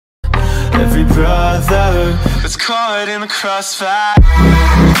every brother that's caught in the crossfire.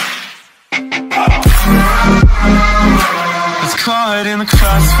 That's caught in the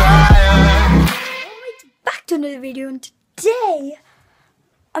crossfire. Alright, back to another video, and today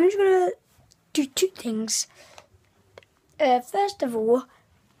I'm just gonna do two things. First of all,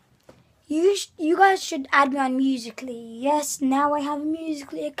 you guys should add me on Musical.ly. Yes, now I have a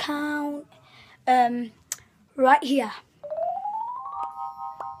Musical.ly account. Right here.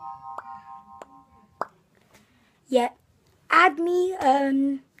 Yeah, add me.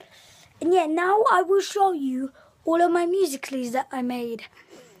 And yeah, now I will show you all of my Musical.lys that I made.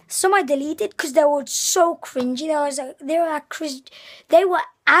 Some I deleted because they were so cringy. They were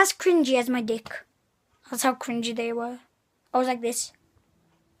as cringy as my dick. That's how cringy they were. I was like this.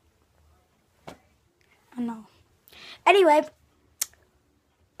 I know. Anyway,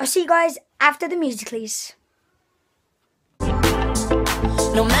 I'll see you guys after the Musical.lys.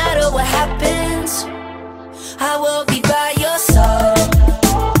 No matter what happens, I will be by your side.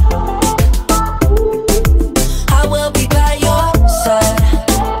 I will be by your side.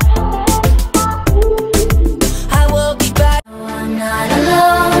 I will be by. I'm not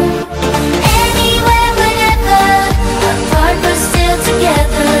alone. Anywhere, whenever, apart but still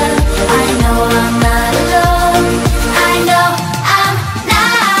together. I know I'm not alone. I know I'm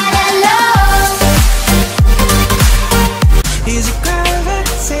not alone. Is it gravity?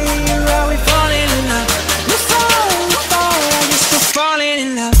 Are we falling in love? We fall, are we still falling in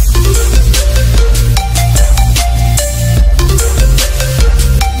love?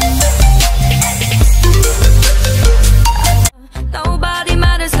 Nobody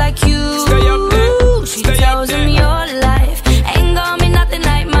matters like you. Stay up there, She stay up tells there. him your life ain't gonna be nothing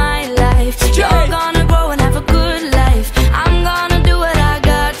like my life. You're gonna grow and have a good life. I'm gonna do what I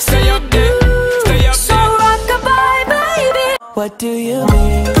got Stay to up there, do. stay up So there. rock-a-bye, baby. What do you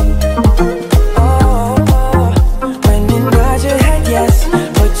mean? When you nod your head yes,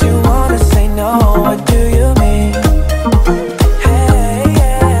 but you wanna say no. What do you mean? Hey,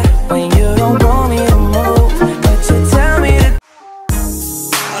 yeah. When you don't want me to move, but you tell me to.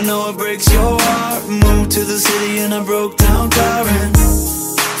 I know it breaks your heart. Moved to the city in a broke down car, and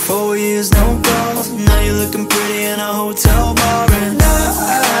 4 years no calls. Now you're looking pretty in a hotel bar, and I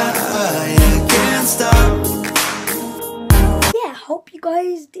can't stop. Yeah, hope you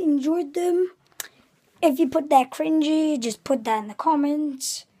guys enjoyed them. If you put that cringy, just put that in the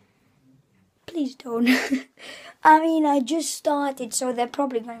comments. Please don't. I mean, I just started, so they're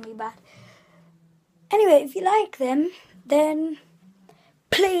probably going to be bad. Anyway, if you like them, then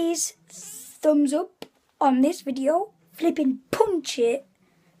please thumbs up on this video. Flipping punch it.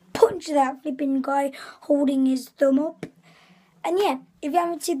 Punch that flipping guy holding his thumb up. And yeah, if you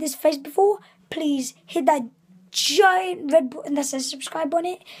haven't seen this face before, please hit that giant red button that says subscribe on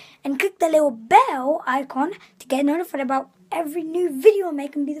it, and click the little bell icon to get notified about every new video I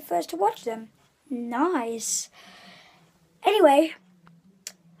make and be the first to watch them. Nice. Anyway,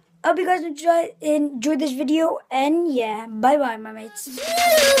 I hope you guys enjoyed this video, and yeah, bye bye my mates.